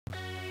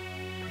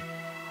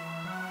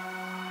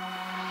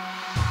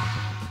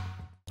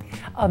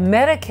A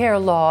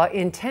Medicare law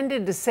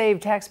intended to save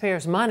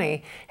taxpayers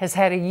money has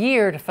had a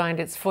year to find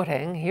its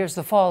footing. Here's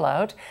the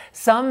fallout.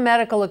 Some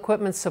medical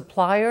equipment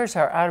suppliers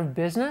are out of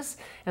business,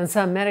 and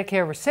some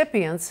Medicare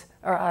recipients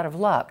are out of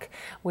luck.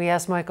 We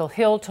asked Michael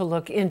Hill to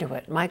look into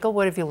it. Michael,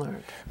 what have you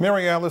learned?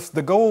 Mary Alice,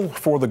 the goal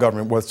for the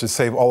government was to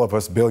save all of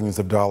us billions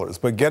of dollars,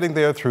 but getting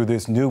there through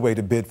this new way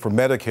to bid for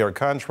Medicare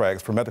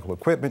contracts for medical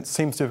equipment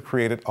seems to have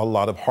created a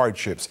lot of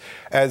hardships,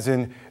 as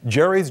in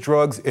Jerry's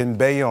Drugs in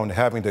Bayonne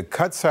having to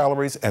cut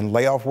salaries and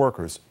lay off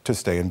workers to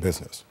stay in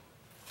business.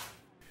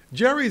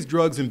 Jerry's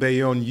Drugs in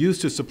Bayonne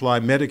used to supply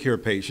Medicare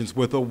patients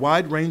with a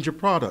wide range of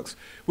products.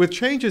 With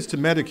changes to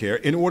Medicare,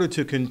 in order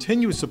to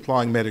continue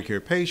supplying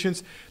Medicare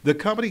patients, the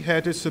company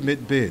had to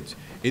submit bids.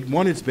 It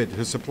won its bid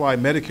to supply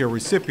Medicare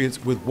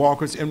recipients with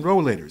walkers and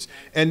rollators,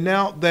 and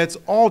now that's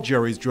all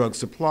Jerry's Drugs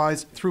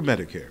supplies through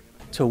Medicare.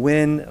 To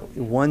win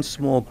one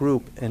small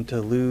group and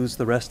to lose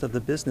the rest of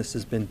the business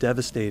has been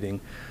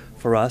devastating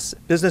for us.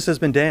 Business has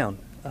been down,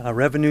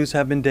 revenues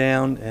have been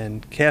down,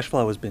 and cash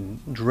flow has been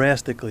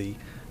drastically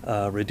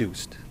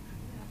reduced.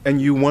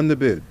 And you won the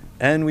bid?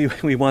 And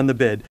we won the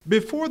bid.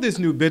 Before this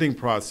new bidding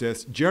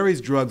process,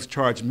 Jerry's Drugs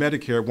charged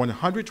Medicare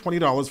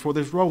 $120 for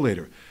this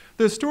rollator.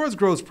 The store's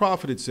gross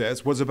profit, it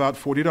says, was about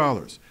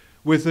 $40.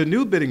 With the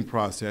new bidding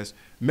process,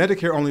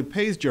 Medicare only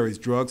pays Jerry's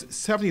Drugs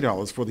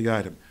 $70 for the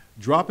item,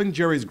 dropping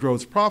Jerry's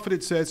gross profit,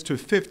 it says, to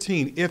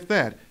 $15, if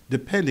that,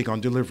 depending on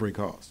delivery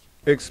costs.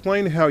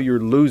 Explain how you're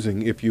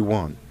losing if you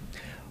won.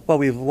 Well,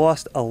 we've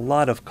lost a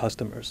lot of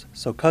customers.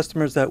 So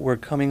customers that were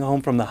coming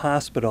home from the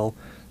hospital,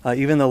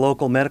 even the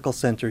local medical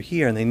center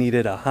here, and they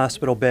needed a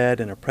hospital bed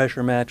and a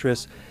pressure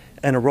mattress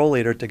and a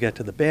rollator to get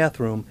to the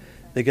bathroom.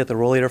 They get the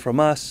rollator from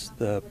us,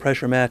 the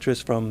pressure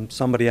mattress from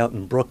somebody out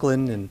in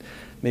Brooklyn, and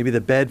maybe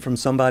the bed from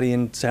somebody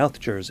in South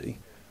Jersey.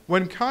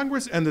 When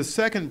Congress and the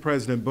second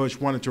President Bush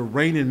wanted to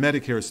rein in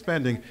Medicare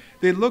spending,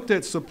 they looked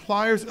at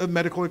suppliers of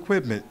medical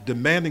equipment,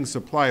 demanding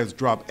suppliers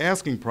drop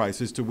asking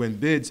prices to win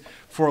bids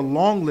for a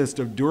long list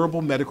of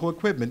durable medical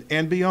equipment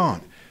and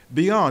beyond.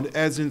 Beyond,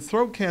 as in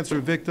throat cancer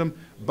victim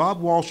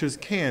Bob Walsh's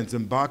cans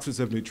and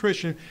boxes of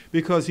nutrition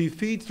because he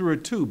feeds through a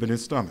tube in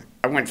his stomach.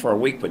 I went for a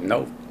week with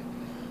no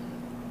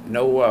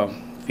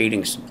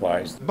feeding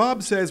supplies.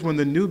 Bob says when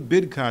the new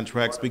bid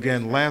contracts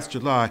began last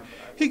July,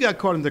 he got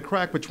caught in the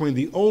crack between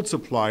the old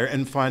supplier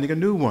and finding a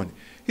new one.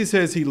 He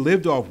says he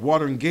lived off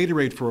water and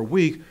Gatorade for a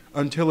week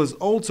until his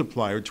old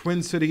supplier,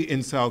 Twin City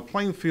in South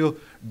Plainfield,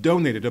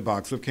 donated a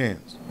box of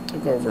cans. It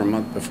took over a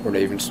month before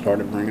they even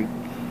started bringing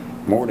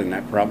it. More than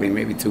that, probably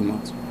maybe 2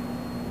 months.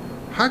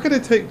 How could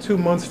it take 2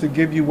 months to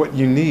give you what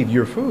you need,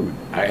 your food?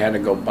 I had to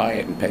go buy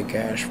it and pay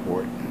cash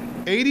for it.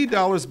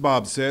 $80,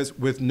 Bob says,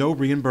 with no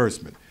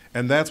reimbursement.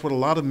 And that's what a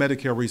lot of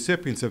Medicare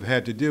recipients have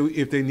had to do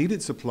if they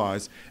needed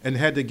supplies and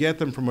had to get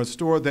them from a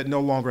store that no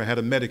longer had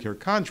a Medicare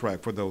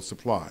contract for those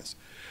supplies.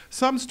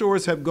 Some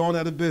stores have gone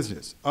out of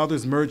business,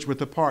 others merged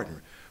with a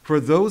partner. For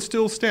those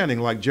still standing,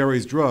 like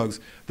Jerry's Drugs,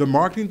 the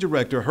marketing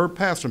director, Herb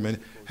Passerman,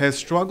 has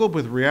struggled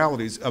with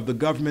realities of the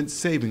government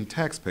saving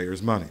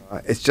taxpayers' money.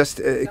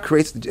 It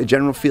creates a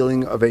general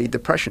feeling of a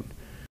depression.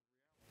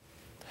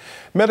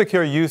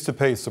 Medicare used to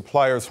pay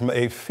suppliers from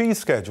a fee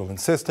schedule,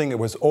 insisting it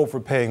was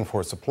overpaying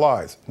for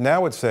supplies.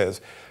 Now it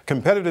says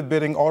competitive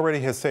bidding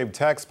already has saved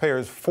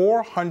taxpayers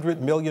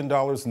 $400 million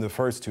in the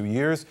first 2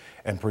 years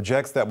and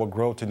projects that will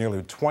grow to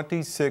nearly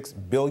 $26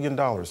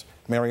 billion,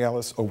 Mary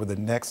Alice, over the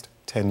next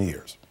 10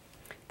 years.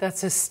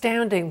 That's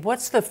astounding.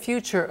 What's the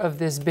future of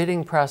this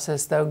bidding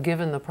process, though,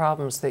 given the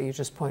problems that you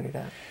just pointed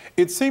out?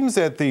 It seems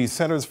that the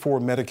Centers for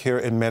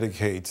Medicare and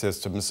Medicaid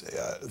Systems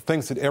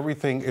thinks that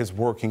everything is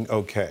working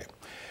okay.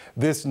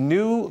 This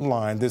new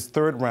line, this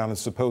third round, is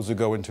supposed to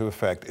go into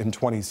effect in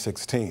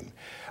 2016.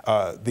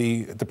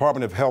 The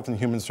Department of Health and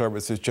Human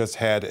Services just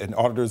had an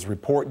auditor's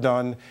report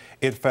done.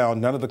 It found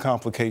none of the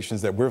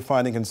complications that we're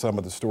finding in some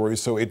of the stories.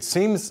 So it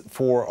seems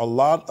for a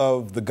lot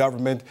of the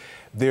government,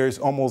 there's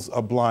almost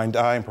a blind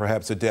eye and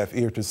perhaps a deaf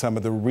ear to some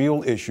of the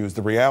real issues,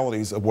 the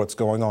realities of what's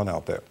going on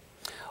out there.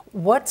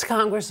 What's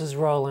Congress's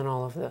role in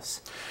all of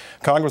this?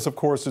 Congress, of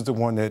course, is the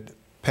one that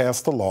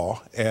passed the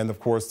law, and of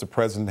course the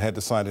president had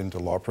to sign it into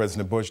law.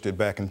 President Bush did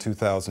back in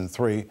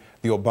 2003.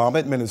 The Obama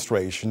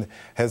administration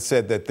has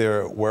said that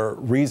there were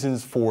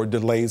reasons for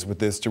delays with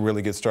this to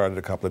really get started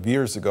a couple of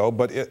years ago.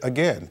 But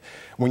again,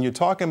 when you're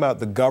talking about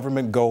the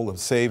government goal of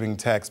saving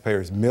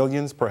taxpayers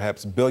millions,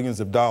 perhaps billions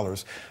of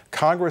dollars,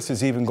 Congress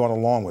has even gone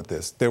along with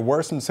this. There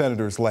were some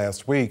senators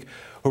last week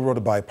who wrote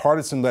a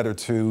bipartisan letter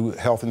to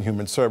Health and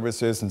Human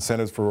Services and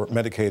Centers for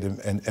Medicaid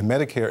and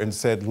Medicare and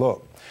said,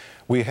 look,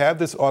 we have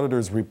this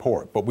auditor's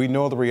report, but we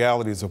know the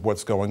realities of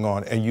what's going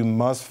on, and you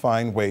must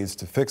find ways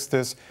to fix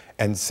this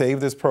and save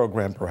this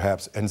program,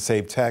 perhaps, and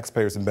save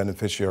taxpayers and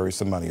beneficiaries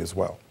some money as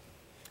well.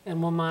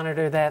 And we'll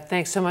monitor that.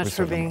 Thanks so much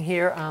for being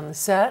here on the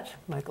set.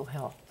 Michael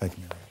Hill. Thank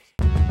you, Mary.